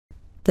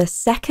The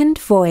Second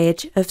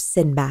Voyage of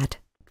Sinbad.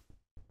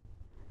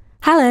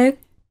 Hello,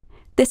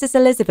 this is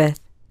Elizabeth,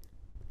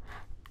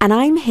 and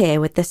I'm here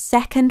with the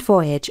second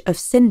voyage of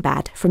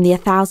Sinbad from the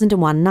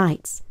 1001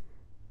 Nights.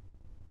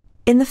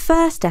 In the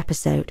first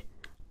episode,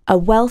 a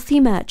wealthy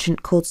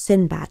merchant called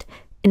Sinbad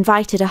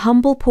invited a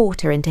humble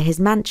porter into his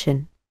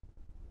mansion.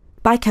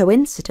 By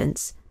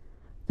coincidence,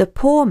 the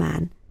poor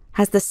man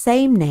has the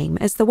same name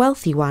as the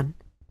wealthy one.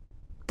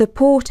 The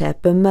porter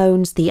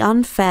bemoans the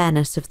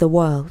unfairness of the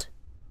world.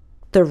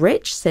 The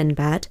rich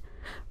Sinbad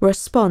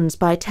responds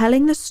by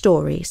telling the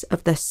stories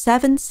of the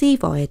 7 sea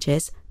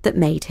voyages that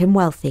made him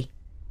wealthy.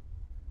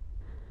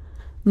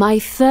 My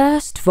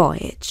first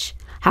voyage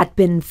had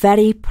been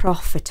very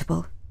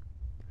profitable.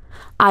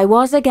 I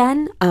was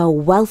again a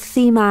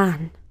wealthy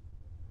man.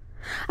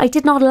 I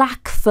did not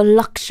lack for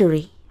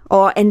luxury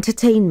or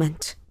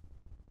entertainment.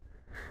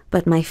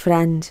 But my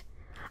friend,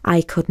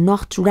 I could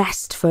not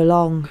rest for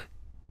long.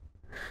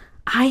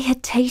 I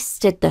had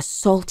tasted the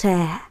salt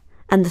air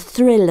and the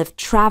thrill of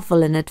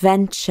travel and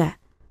adventure.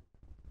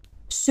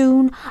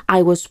 Soon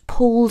I was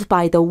pulled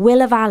by the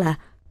will of Allah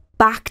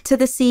back to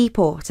the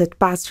seaport at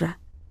Basra,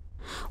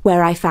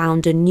 where I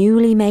found a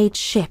newly made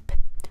ship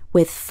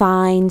with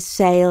fine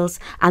sails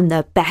and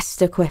the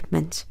best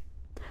equipment.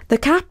 The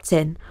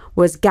captain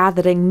was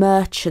gathering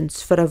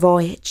merchants for a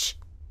voyage.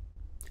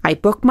 I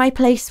booked my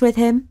place with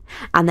him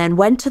and then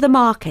went to the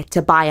market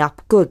to buy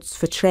up goods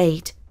for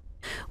trade.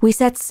 We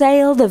set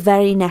sail the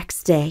very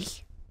next day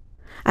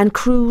and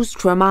cruised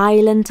from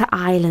island to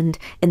island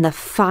in the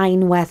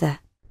fine weather.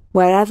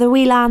 Wherever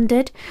we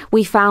landed,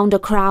 we found a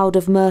crowd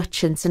of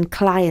merchants and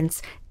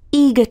clients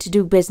eager to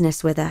do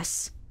business with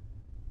us.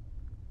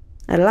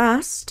 At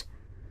last,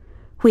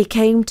 we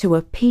came to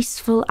a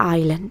peaceful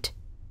island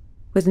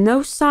with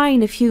no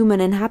sign of human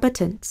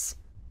inhabitants.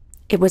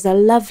 It was a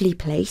lovely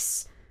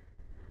place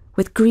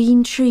with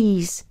green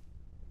trees,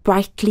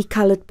 brightly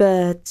coloured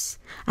birds,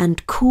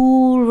 and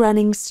cool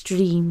running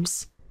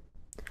streams.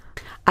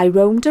 I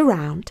roamed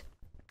around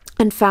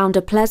and found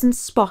a pleasant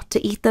spot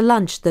to eat the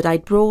lunch that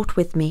I'd brought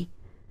with me.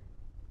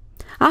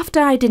 After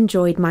I'd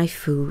enjoyed my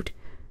food,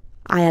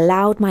 I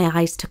allowed my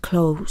eyes to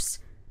close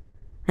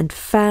and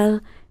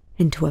fell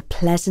into a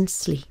pleasant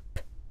sleep.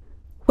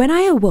 When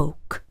I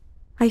awoke,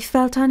 I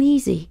felt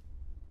uneasy.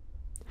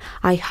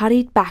 I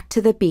hurried back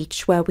to the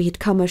beach where we had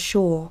come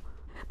ashore.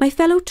 My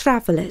fellow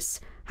travellers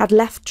had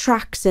left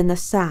tracks in the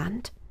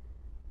sand.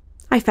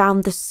 I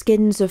found the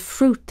skins of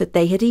fruit that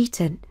they had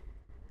eaten,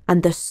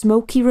 and the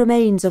smoky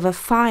remains of a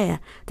fire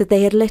that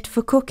they had lit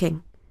for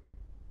cooking.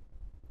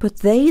 But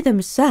they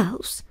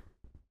themselves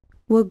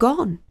were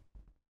gone.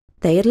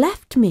 They had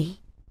left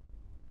me.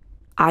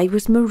 I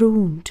was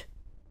marooned.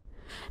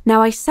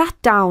 Now I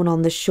sat down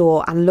on the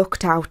shore and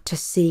looked out to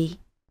sea.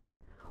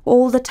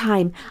 All the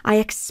time I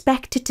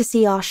expected to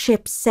see our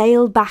ship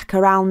sail back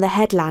around the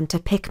headland to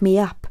pick me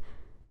up,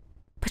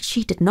 but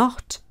she did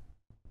not.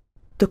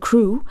 The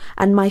crew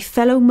and my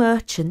fellow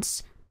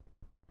merchants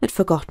had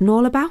forgotten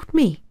all about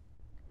me.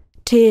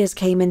 Tears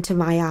came into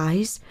my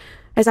eyes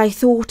as I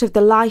thought of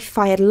the life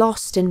I had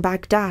lost in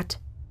Baghdad.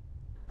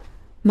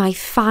 My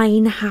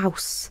fine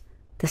house,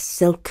 the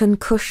silken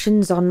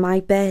cushions on my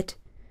bed,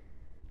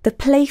 the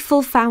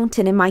playful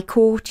fountain in my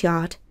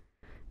courtyard,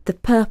 the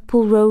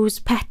purple rose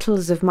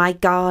petals of my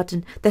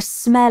garden, the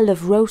smell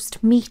of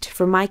roast meat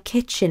from my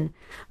kitchen,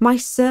 my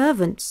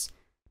servants,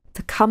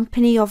 the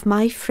company of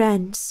my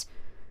friends.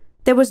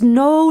 There was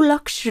no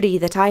luxury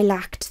that I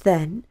lacked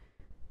then.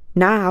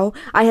 Now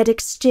I had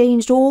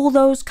exchanged all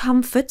those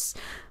comforts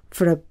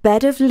for a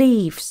bed of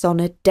leaves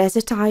on a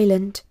desert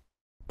island.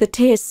 The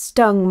tears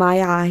stung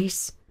my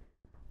eyes.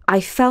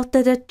 I felt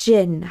that a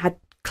jinn had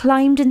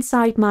climbed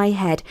inside my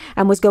head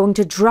and was going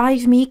to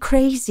drive me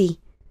crazy.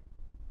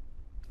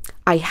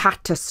 I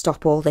had to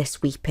stop all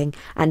this weeping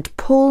and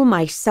pull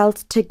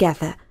myself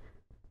together.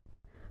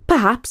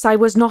 Perhaps I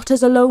was not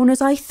as alone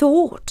as I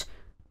thought.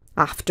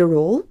 After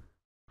all,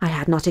 I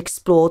had not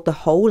explored the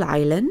whole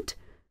island.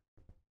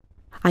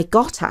 I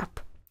got up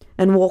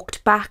and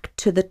walked back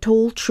to the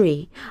tall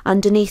tree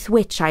underneath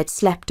which I had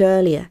slept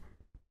earlier.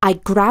 I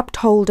grabbed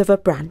hold of a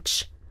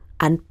branch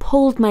and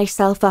pulled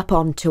myself up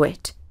onto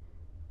it.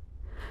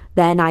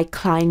 Then I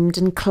climbed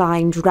and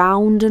climbed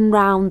round and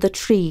round the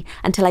tree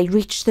until I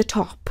reached the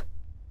top.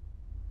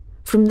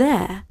 From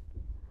there,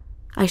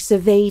 I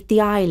surveyed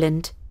the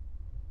island.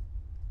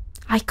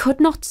 I could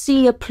not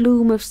see a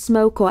plume of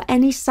smoke or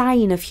any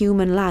sign of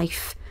human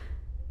life,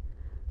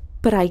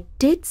 but I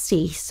did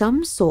see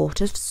some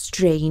sort of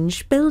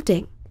strange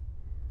building,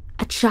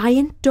 a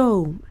giant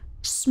dome,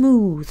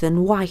 smooth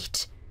and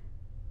white.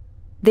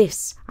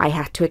 This I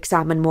had to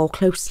examine more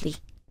closely.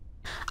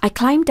 I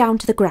climbed down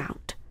to the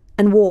ground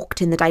and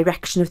walked in the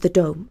direction of the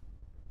dome.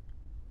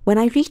 When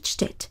I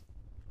reached it,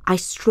 I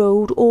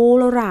strode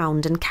all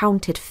around and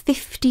counted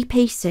 50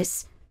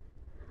 paces.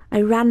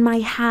 I ran my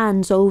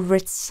hands over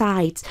its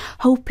sides,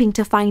 hoping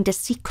to find a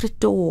secret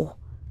door,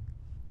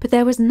 but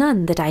there was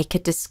none that I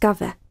could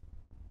discover.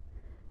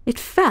 It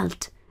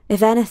felt,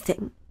 if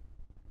anything,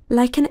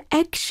 like an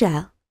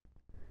eggshell.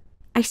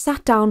 I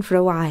sat down for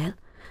a while,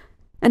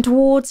 and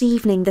towards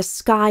evening the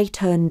sky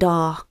turned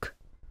dark.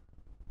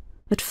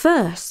 At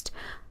first,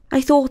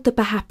 I thought that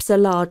perhaps a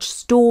large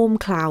storm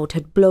cloud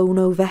had blown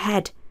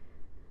overhead,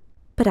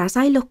 but as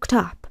I looked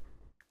up,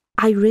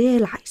 I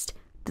realised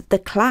that the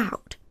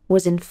cloud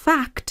was in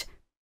fact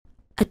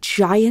a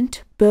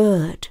giant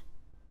bird.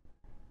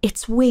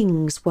 Its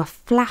wings were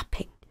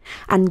flapping,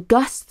 and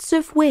gusts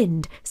of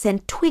wind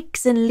sent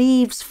twigs and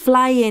leaves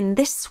flying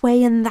this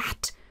way and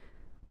that.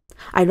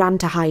 I ran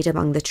to hide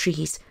among the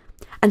trees,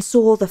 and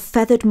saw the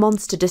feathered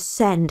monster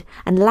descend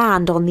and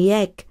land on the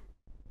egg.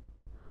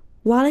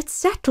 While it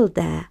settled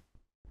there,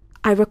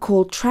 I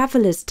recalled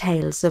travellers'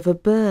 tales of a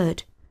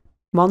bird,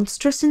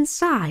 monstrous in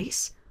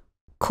size,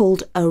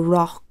 called a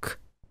roc.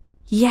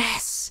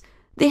 Yes,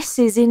 this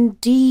is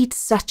indeed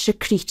such a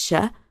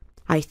creature,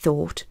 I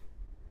thought.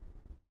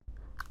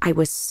 I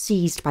was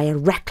seized by a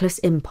reckless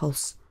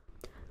impulse.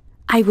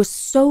 I was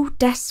so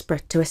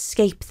desperate to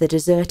escape the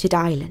deserted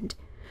island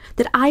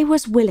that I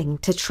was willing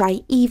to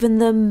try even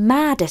the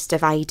maddest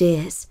of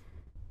ideas.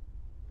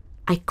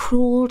 I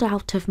crawled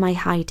out of my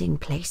hiding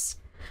place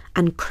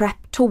and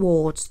crept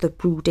towards the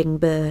brooding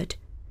bird.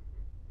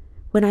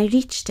 When I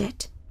reached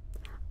it,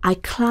 I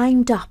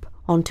climbed up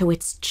onto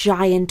its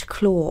giant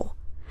claw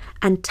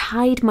and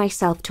tied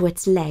myself to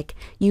its leg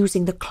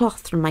using the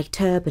cloth from my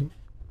turban.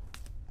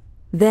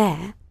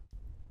 There,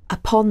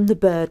 upon the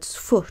bird's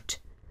foot,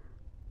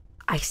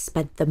 I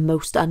spent the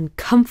most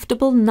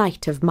uncomfortable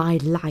night of my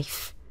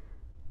life.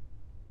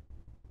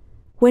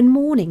 When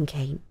morning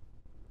came,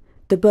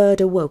 the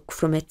bird awoke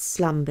from its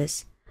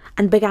slumbers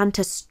and began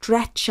to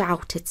stretch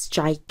out its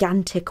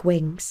gigantic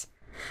wings.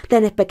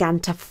 Then it began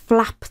to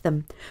flap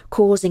them,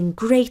 causing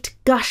great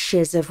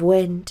gushes of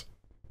wind.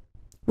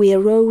 We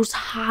arose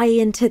high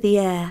into the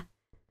air.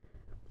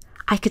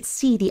 I could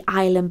see the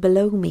island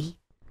below me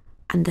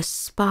and the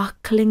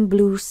sparkling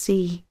blue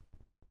sea.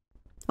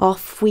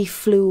 Off we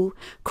flew,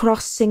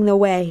 crossing the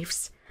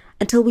waves,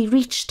 until we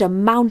reached a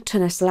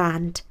mountainous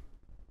land.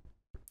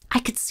 I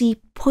could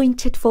see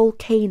pointed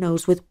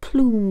volcanoes with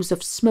plumes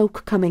of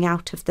smoke coming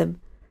out of them.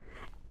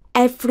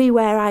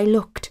 Everywhere I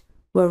looked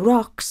were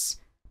rocks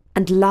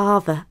and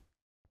lava.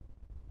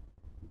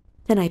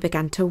 Then I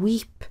began to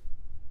weep.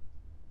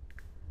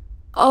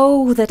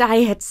 Oh, that I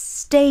had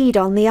stayed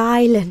on the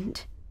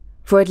island,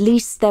 for at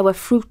least there were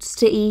fruits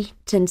to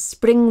eat and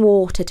spring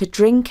water to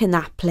drink in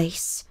that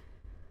place.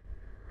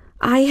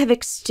 I have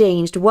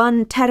exchanged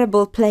one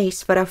terrible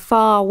place for a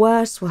far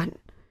worse one,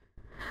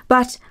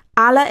 but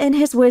Allah in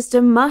his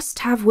wisdom must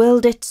have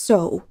willed it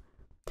so,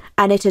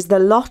 and it is the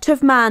lot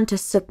of man to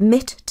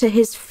submit to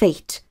his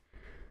fate.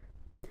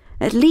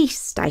 At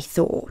least, I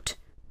thought,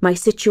 my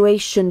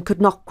situation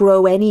could not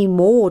grow any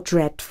more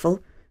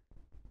dreadful.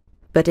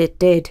 But it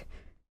did.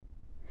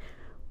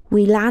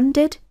 We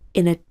landed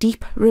in a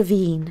deep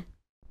ravine.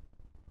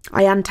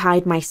 I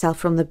untied myself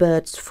from the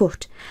bird's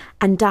foot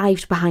and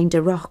dived behind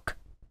a rock.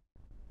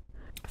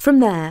 From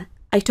there,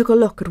 I took a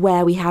look at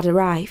where we had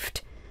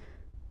arrived.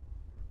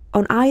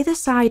 On either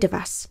side of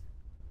us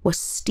were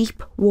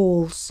steep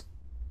walls,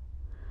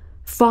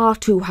 far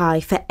too high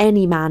for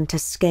any man to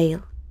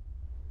scale.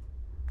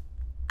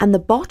 And the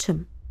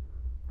bottom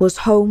was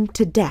home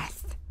to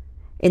death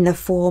in the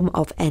form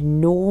of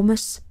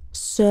enormous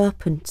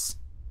serpents,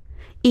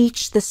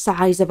 each the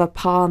size of a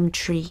palm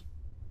tree,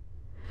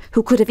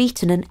 who could have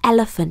eaten an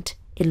elephant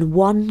in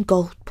one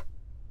gulp.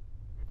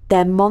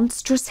 Their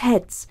monstrous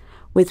heads,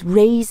 with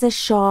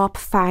razor-sharp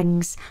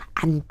fangs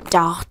and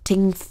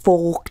darting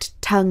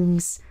forked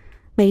tongues,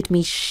 made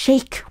me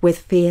shake with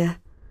fear.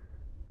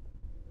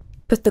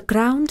 But the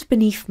ground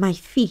beneath my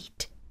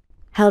feet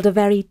held a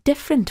very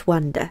different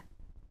wonder,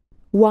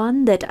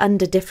 one that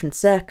under different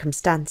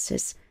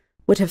circumstances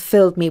would have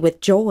filled me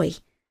with joy.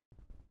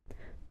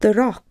 The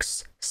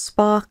rocks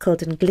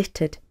sparkled and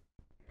glittered,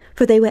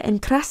 for they were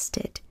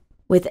encrusted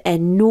with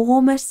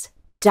enormous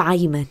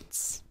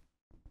diamonds.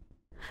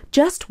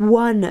 Just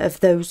one of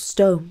those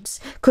stones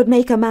could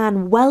make a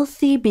man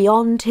wealthy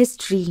beyond his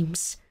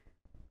dreams.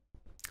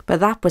 But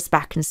that was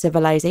back in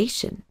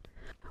civilization.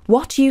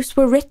 What use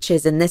were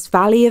riches in this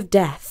valley of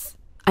death?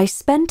 I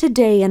spent a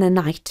day and a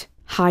night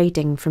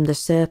hiding from the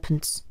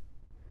serpents.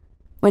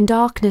 When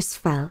darkness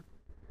fell,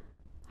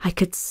 I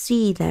could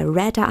see their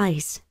red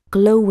eyes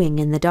glowing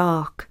in the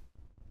dark.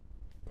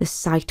 The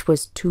sight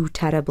was too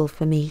terrible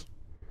for me,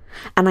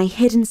 and I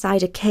hid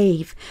inside a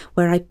cave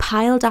where I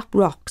piled up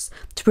rocks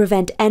to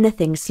prevent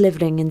anything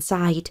slithering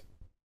inside.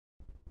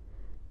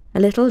 A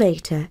little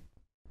later,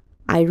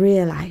 I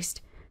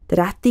realised that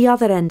at the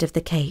other end of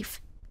the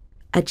cave,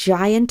 a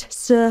giant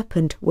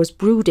serpent was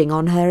brooding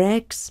on her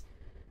eggs.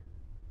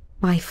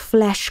 My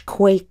flesh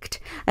quaked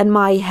and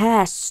my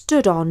hair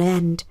stood on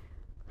end,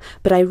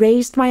 but I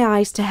raised my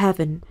eyes to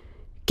heaven,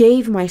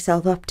 gave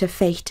myself up to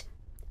fate,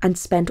 and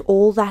spent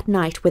all that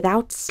night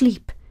without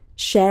sleep,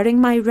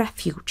 sharing my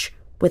refuge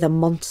with a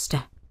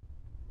monster.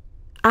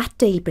 At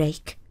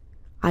daybreak,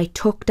 I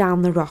took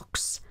down the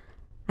rocks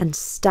and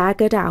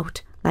staggered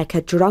out like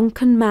a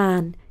drunken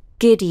man,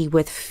 giddy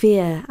with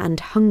fear and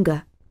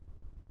hunger.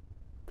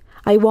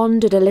 I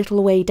wandered a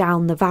little way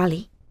down the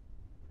valley,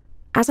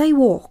 As I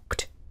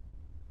walked,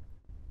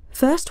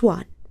 first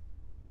one,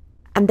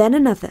 and then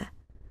another,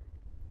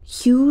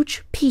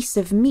 huge piece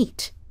of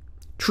meat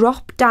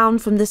dropped down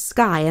from the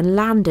sky and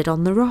landed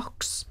on the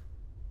rocks.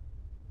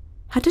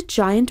 Had a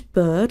giant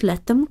bird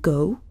let them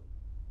go?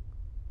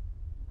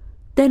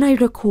 Then I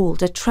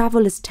recalled a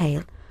traveller's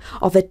tale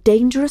of a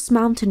dangerous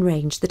mountain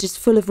range that is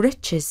full of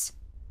riches.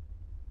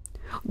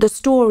 The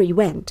story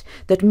went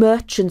that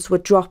merchants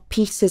would drop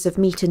pieces of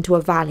meat into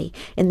a valley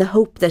in the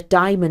hope that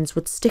diamonds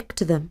would stick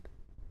to them.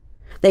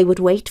 They would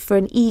wait for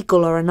an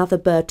eagle or another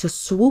bird to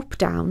swoop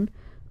down,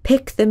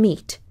 pick the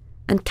meat,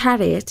 and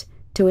carry it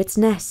to its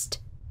nest.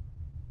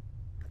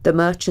 The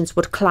merchants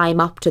would climb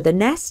up to the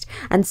nest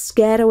and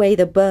scare away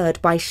the bird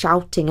by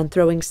shouting and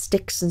throwing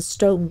sticks and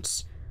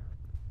stones.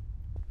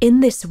 In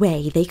this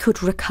way they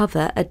could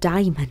recover a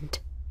diamond.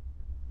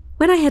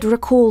 When I had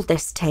recalled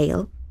this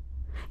tale,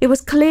 it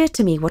was clear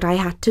to me what I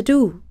had to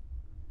do.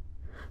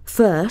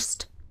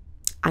 First,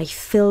 I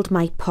filled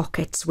my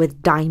pockets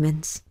with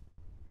diamonds.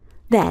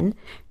 Then,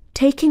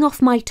 taking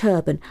off my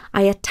turban,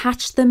 I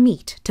attached the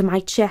meat to my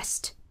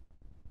chest.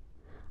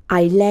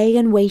 I lay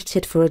and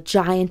waited for a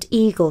giant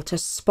eagle to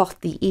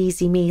spot the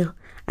easy meal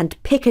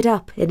and pick it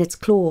up in its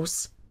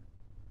claws.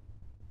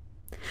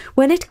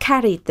 When it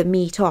carried the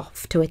meat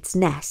off to its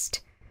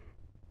nest,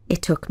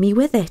 it took me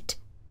with it,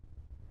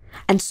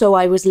 and so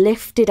I was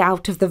lifted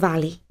out of the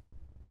valley.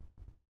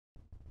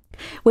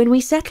 When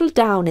we settled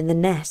down in the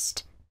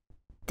nest,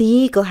 the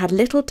eagle had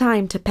little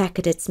time to peck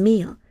at its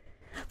meal,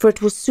 for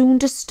it was soon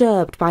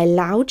disturbed by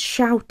loud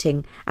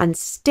shouting and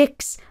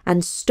sticks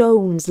and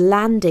stones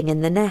landing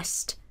in the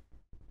nest.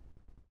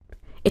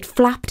 It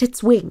flapped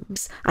its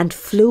wings and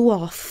flew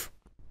off.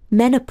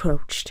 Men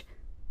approached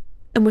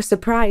and were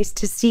surprised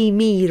to see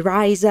me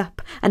rise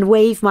up and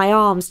wave my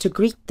arms to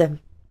greet them.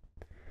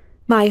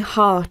 My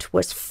heart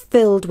was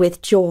filled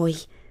with joy,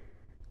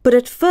 but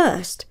at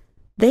first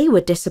they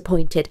were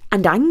disappointed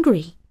and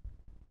angry.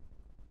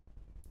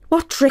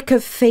 "What trick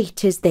of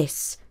fate is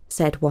this?"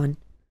 said one.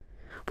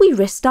 "We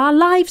risked our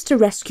lives to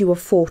rescue a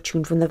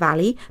fortune from the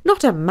valley,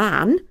 not a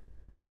man."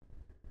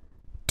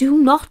 "Do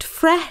not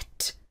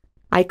fret,"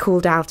 I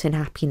called out in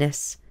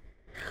happiness.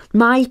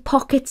 "My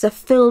pockets are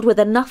filled with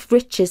enough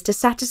riches to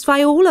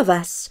satisfy all of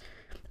us.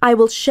 I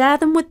will share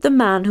them with the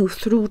man who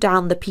threw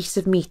down the piece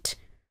of meat."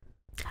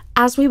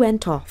 As we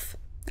went off,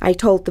 I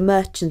told the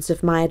merchants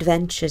of my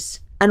adventures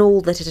and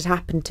all that had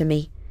happened to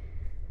me,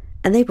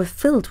 and they were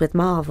filled with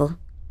marvel.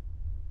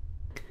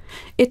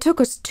 It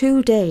took us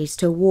 2 days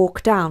to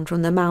walk down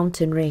from the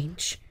mountain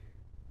range.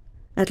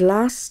 At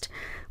last,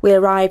 we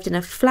arrived in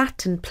a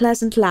flat and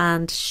pleasant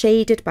land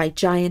shaded by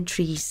giant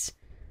trees.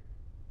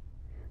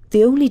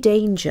 The only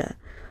danger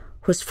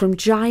was from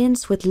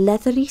giants with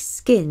leathery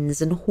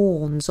skins and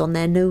horns on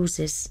their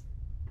noses.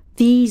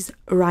 These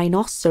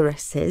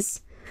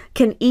rhinoceroses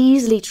can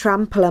easily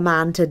trample a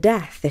man to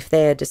death if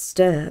they are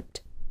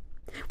disturbed.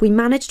 We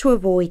managed to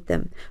avoid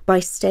them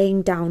by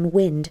staying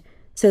downwind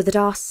so that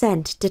our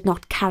scent did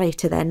not carry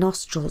to their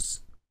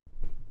nostrils.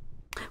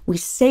 We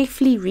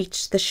safely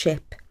reached the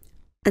ship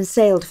and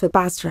sailed for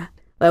Basra,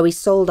 where we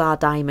sold our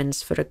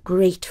diamonds for a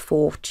great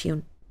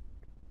fortune.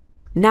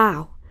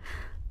 Now,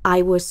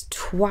 I was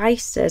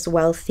twice as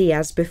wealthy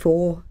as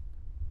before,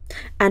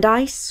 and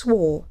I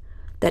swore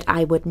that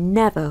I would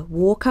never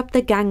walk up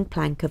the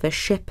gangplank of a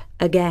ship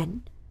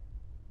again.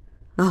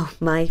 Oh,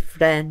 my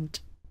friend,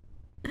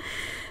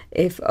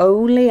 if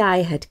only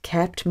I had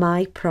kept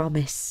my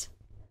promise.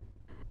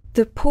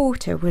 The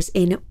porter was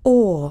in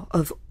awe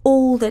of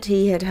all that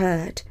he had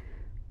heard.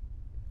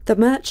 The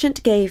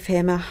merchant gave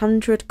him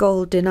 100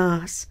 gold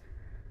dinars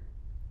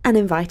and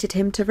invited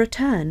him to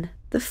return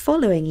the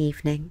following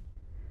evening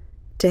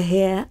to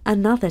hear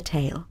another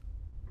tale.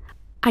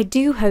 I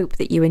do hope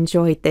that you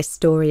enjoyed this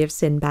story of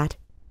Sinbad.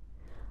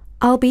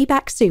 I'll be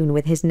back soon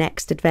with his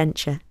next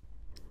adventure.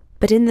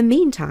 But in the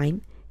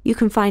meantime, you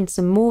can find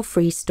some more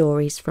free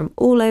stories from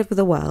all over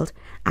the world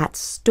at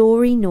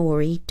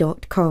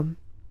storynori.com.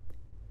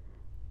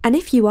 And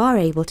if you are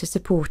able to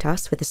support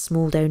us with a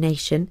small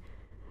donation,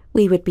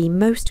 we would be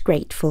most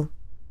grateful.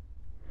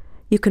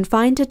 You can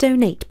find a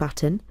donate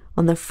button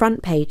on the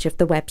front page of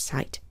the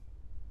website.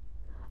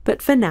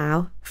 But for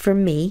now,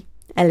 from me,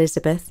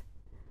 Elizabeth,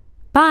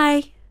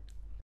 bye!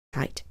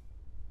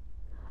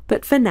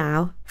 But for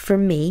now,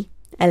 from me,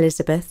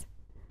 Elizabeth,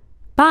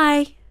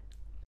 bye!